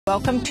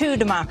Welcome to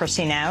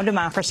Democracy Now!,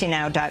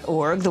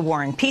 democracynow.org, the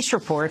War and Peace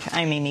Report.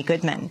 I'm Amy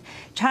Goodman.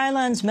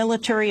 Thailand's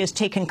military has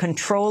taken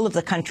control of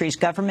the country's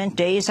government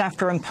days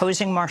after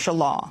imposing martial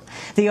law.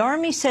 The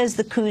army says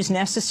the coup is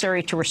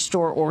necessary to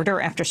restore order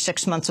after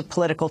 6 months of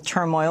political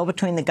turmoil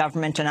between the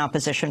government and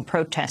opposition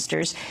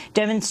protesters.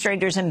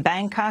 Demonstrators in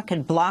Bangkok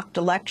had blocked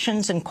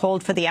elections and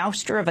called for the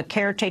ouster of a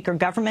caretaker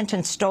government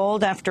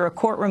installed after a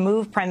court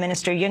removed Prime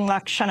Minister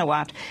Yingluck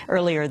Shinawatra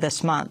earlier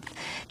this month.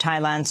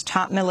 Thailand's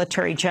top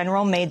military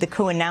general made the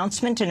coup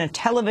announcement in a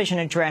television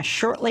address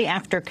shortly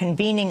after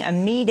convening a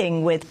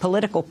meeting with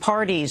political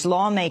parties,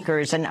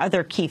 lawmakers, and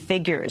other key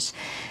figures.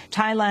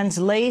 Thailand's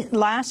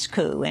last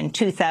coup in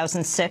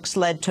 2006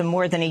 led to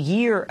more than a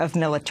year of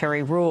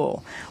military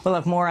rule. We'll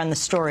have more on the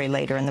story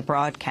later in the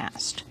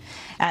broadcast.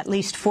 At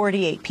least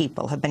 48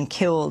 people have been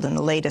killed in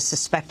the latest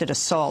suspected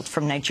assault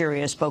from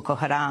Nigeria's Boko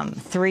Haram.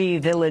 3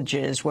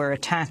 villages were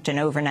attacked in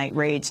overnight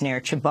raids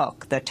near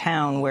Chibok, the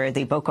town where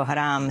the Boko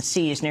Haram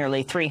seized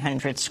nearly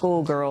 300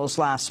 schoolgirls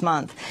last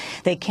month.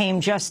 They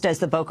came just as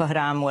the Boko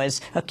Haram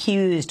was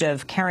accused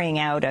of carrying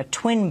out a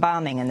twin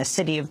bombing in the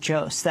city of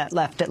Jos that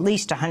left at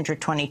least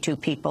 122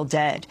 people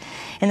dead.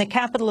 In the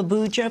capital,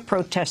 Abuja,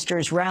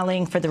 protesters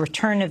rallying for the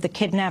return of the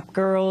kidnapped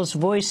girls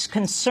voiced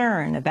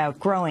concern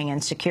about growing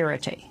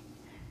insecurity.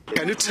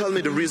 Can you tell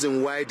me the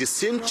reason why the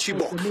same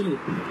Chibok,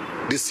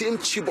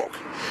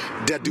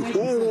 that the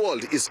whole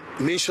world is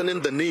mentioning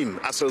the name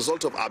as a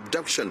result of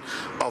abduction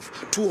of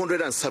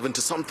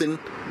 270-something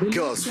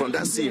girls from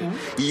that scene,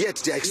 yet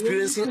they are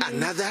experiencing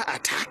another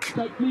attack?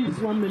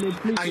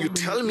 And you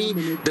tell me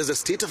there's a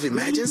state of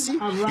emergency?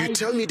 You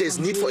tell me there's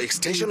need for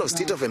extension of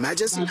state of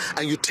emergency?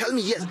 And you tell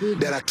me, yes,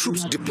 there are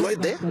troops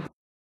deployed there?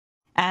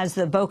 As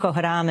the Boko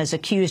Haram is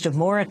accused of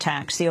more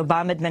attacks, the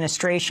Obama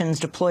administration's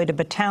deployed a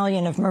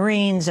battalion of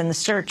Marines in the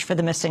search for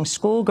the missing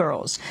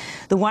schoolgirls.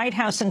 The White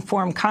House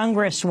informed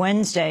Congress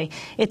Wednesday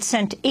it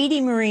sent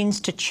 80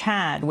 Marines to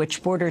Chad,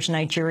 which borders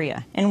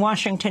Nigeria. In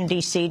Washington,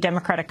 D.C.,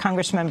 Democratic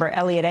Congressmember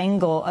Eliot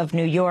Engel of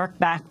New York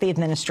backed the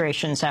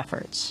administration's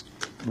efforts.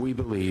 We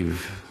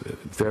believe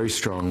very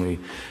strongly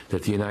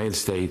that the United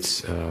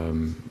States,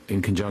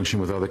 in conjunction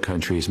with other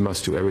countries,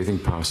 must do everything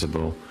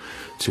possible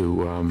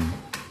to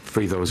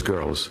free those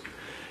girls.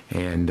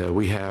 And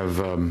we have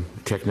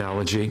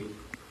technology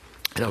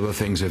and other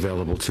things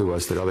available to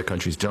us that other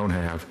countries don't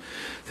have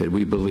that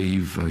we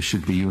believe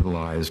should be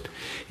utilized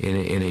in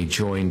a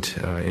joint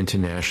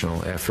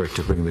international effort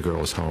to bring the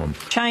girls home.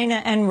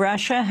 China and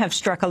Russia have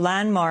struck a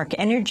landmark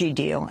energy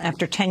deal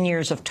after 10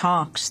 years of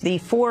talks. The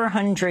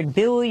 $400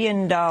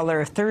 billion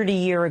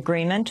 30-year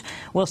agreement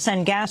will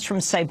send gas from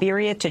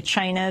Siberia to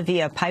China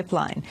via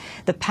pipeline.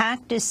 The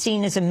pact is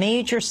seen as a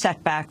major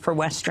setback for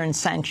Western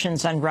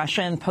sanctions on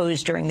Russia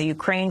imposed during the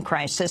Ukraine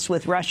crisis,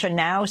 with Russia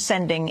now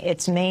sending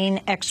its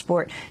main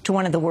export to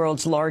one of the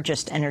world's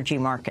largest energy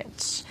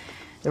markets.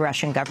 The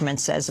Russian government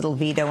says it'll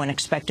veto an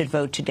expected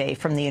vote today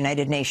from the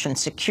United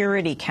Nations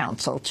Security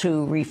Council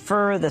to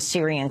refer the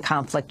Syrian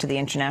conflict to the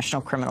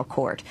International Criminal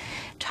Court.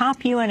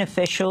 Top UN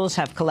officials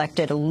have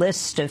collected a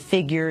list of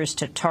figures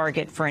to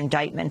target for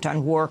indictment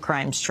on war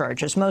crimes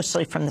charges,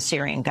 mostly from the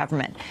Syrian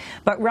government.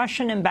 But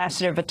Russian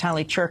Ambassador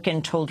Vitaly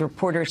Churkin told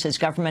reporters his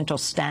government will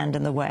stand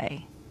in the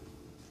way.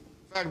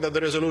 The fact that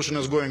the resolution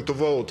is going to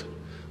vote,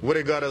 we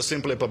regard as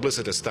simply a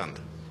publicity stunt,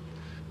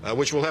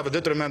 which will have a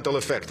detrimental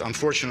effect,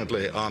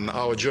 unfortunately, on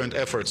our joint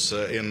efforts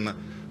in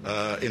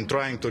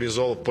trying to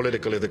resolve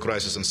politically the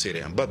crisis in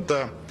Syria. But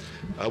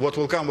what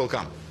will come will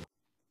come.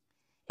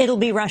 It'll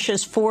be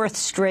Russia's 4th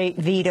straight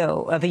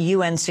veto of a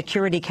UN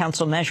Security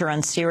Council measure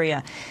on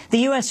Syria. The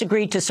U.S.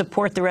 agreed to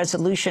support the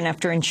resolution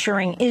after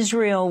ensuring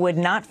Israel would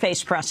not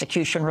face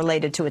prosecution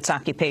related to its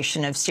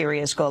occupation of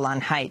Syria's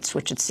Golan Heights,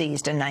 which it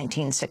seized in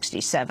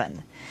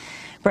 1967.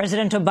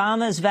 President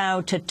Obama's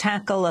vowed to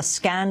tackle a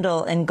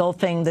scandal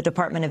engulfing the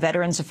Department of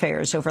Veterans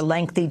Affairs over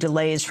lengthy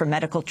delays for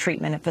medical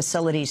treatment at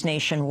facilities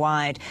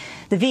nationwide.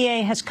 The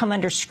VA has come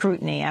under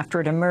scrutiny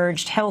after it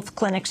emerged health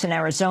clinics in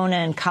Arizona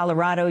and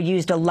Colorado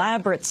used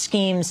elaborate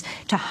schemes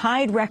to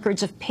hide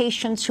records of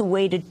patients who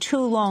waited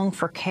too long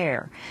for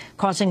care,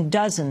 causing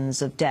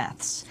dozens of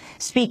deaths.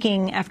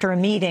 Speaking after a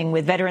meeting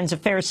with Veterans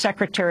Affairs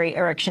Secretary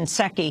Eric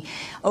Shinseki,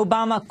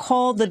 Obama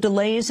called the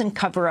delays and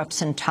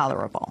cover-ups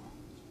intolerable.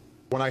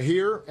 When I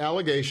hear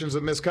allegations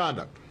of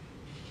misconduct,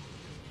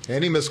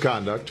 any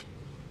misconduct,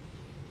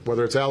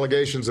 whether it's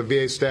allegations of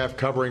VA staff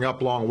covering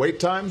up long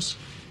wait times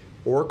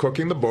or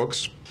cooking the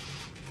books,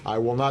 I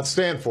will not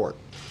stand for it.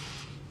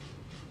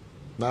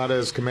 Not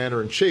as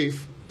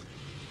Commander-in-Chief,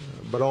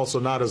 but also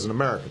not as an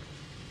American.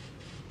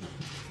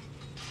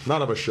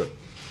 None of us should.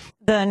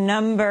 The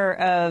number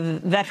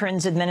of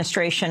Veterans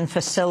Administration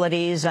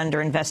facilities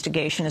under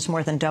investigation has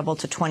more than doubled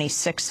to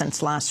 26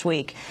 since last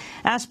week.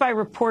 Asked by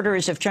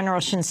reporters if General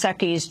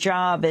Shinseki's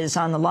job is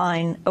on the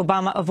line,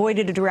 Obama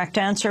avoided a direct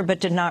answer but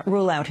did not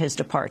rule out his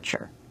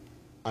departure.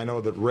 I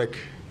know that Rick's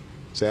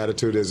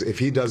attitude is if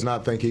he does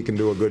not think he can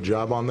do a good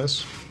job on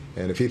this,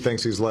 and if he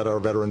thinks he's let our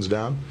veterans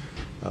down,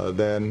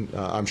 then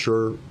I'm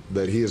sure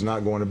that he is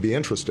not going to be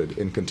interested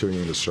in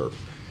continuing to serve.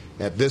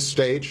 At this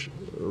stage,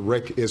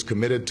 Rick is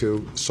committed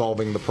to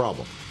solving the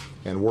problem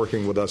and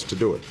working with us to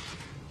do it.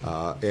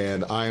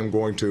 And I am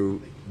going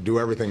to do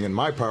everything in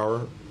my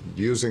power,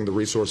 using the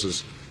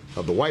resources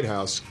of the White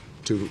House,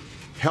 to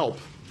help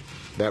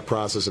that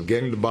process of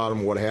getting to the bottom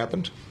of what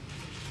happened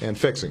and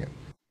fixing it.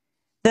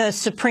 The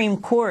Supreme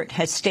Court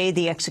has stayed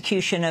the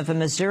execution of a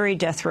Missouri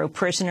death row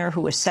prisoner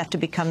who was set to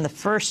become the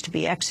first to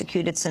be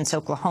executed since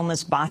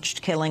Oklahoma's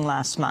botched killing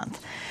last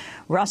month.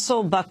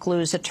 Russell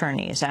Bucklew's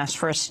attorneys asked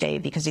for a stay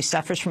because he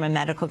suffers from a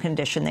medical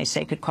condition they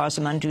say could cause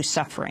him undue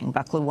suffering.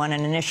 Bucklew won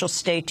an initial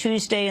stay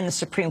Tuesday, and the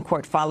Supreme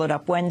Court followed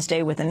up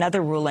Wednesday with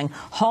another ruling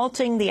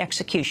halting the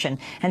execution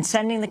and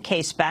sending the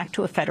case back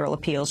to a federal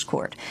appeals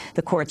court.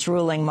 The court's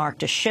ruling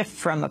marked a shift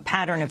from a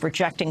pattern of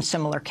rejecting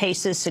similar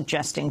cases,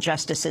 suggesting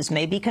justices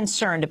may be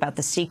concerned about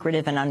the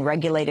secretive and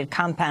unregulated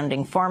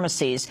compounding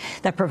pharmacies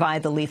that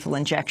provide the lethal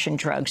injection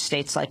drugs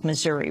states like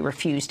Missouri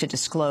refuse to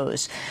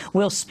disclose.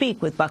 We'll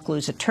speak with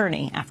Bucklew's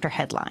attorney after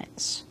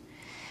headlines.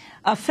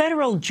 A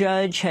federal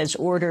judge has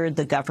ordered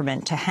the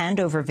government to hand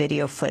over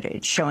video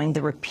footage showing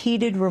the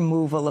repeated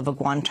removal of a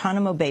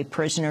Guantanamo Bay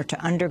prisoner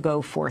to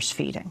undergo force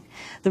feeding.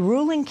 The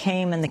ruling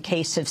came in the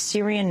case of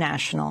Syrian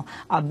national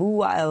Abu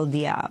Wael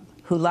Diab,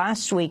 who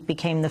last week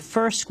became the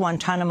first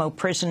Guantanamo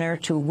prisoner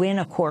to win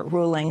a court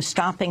ruling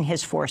stopping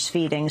his force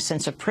feeding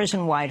since a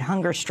prison-wide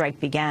hunger strike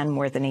began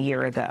more than a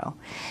year ago.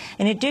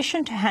 In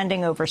addition to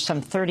handing over some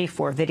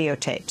 34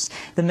 videotapes,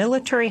 the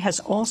military has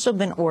also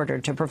been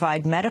ordered to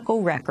provide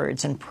medical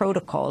records and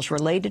protocols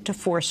related to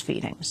force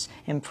feedings.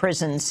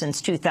 Imprisoned since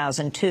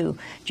 2002,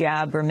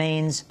 Diab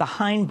remains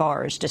behind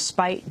bars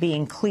despite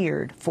being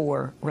cleared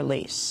for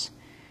release.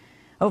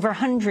 Over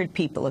 100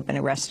 people have been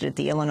arrested at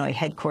the Illinois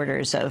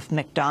headquarters of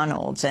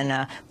McDonald's in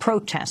a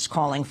protest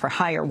calling for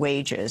higher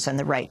wages and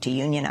the right to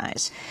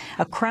unionize.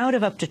 A crowd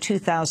of up to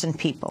 2,000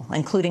 people,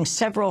 including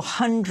several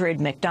hundred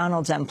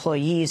McDonald's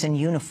employees in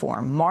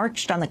uniform,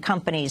 marched on the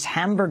company's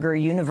Hamburger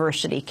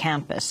University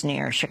campus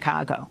near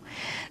Chicago.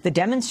 The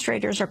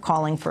demonstrators are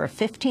calling for a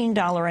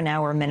 $15 an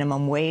hour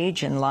minimum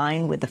wage in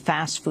line with the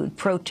fast food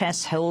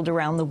protests held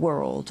around the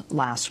world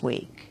last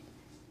week.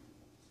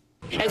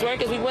 As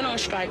workers, we went on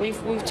strike.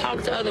 We've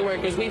talked to other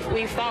workers.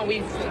 We've fought.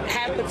 We've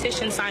had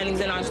petition signings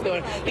in our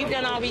store. We've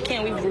done all we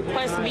can. We've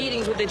requested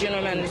meetings with the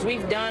general managers.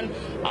 We've done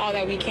all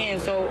that we can.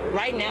 So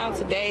right now,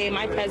 today,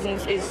 my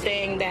presence is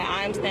saying that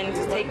I'm standing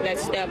to take that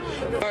step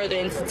further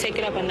and to take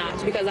it up a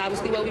notch, because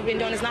obviously what we've been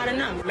doing is not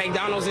enough.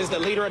 McDonald's is the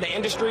leader of the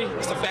industry.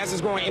 It's the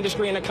fastest growing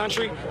industry in the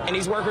country. And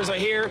these workers are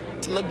here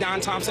to look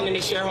Don Thompson and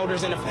these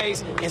shareholders in the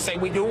face and say,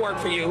 we do work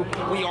for you.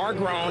 We are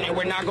grown, and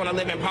we're not going to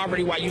live in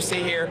poverty while you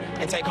sit here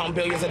and take home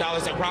billions of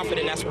dollars in profit,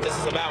 and that's what this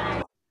is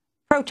about.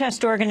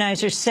 Protest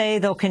organizers say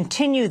they'll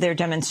continue their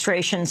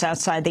demonstrations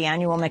outside the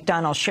annual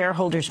McDonald's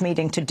shareholders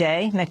meeting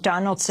today.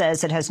 McDonald's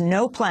says it has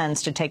no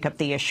plans to take up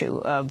the issue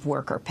of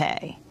worker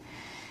pay.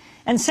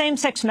 And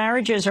same-sex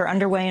marriages are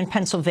underway in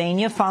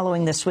Pennsylvania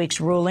following this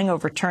week's ruling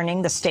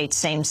overturning the state's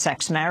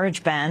same-sex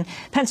marriage ban.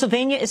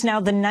 Pennsylvania is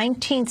now the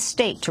 19th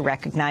state to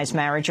recognize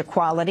marriage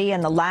equality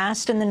and the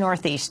last in the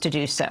Northeast to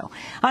do so.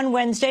 On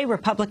Wednesday,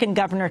 Republican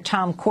Governor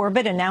Tom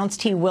Corbett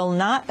announced he will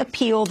not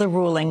appeal the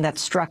ruling that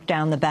struck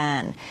down the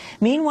ban.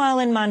 Meanwhile,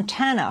 in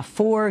Montana,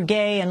 4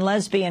 gay and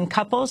lesbian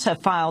couples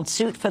have filed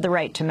suit for the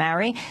right to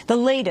marry, the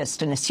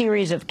latest in a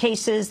series of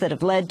cases that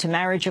have led to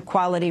marriage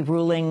equality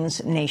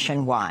rulings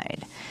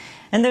nationwide.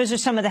 And those are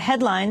some of the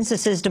headlines.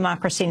 This is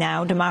Democracy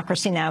Now!,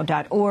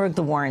 democracynow.org,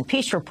 The War and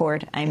Peace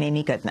Report. I'm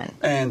Amy Goodman.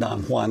 And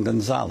I'm Juan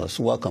Gonzalez.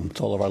 Welcome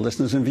to all of our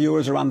listeners and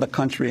viewers around the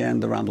country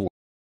and around the world.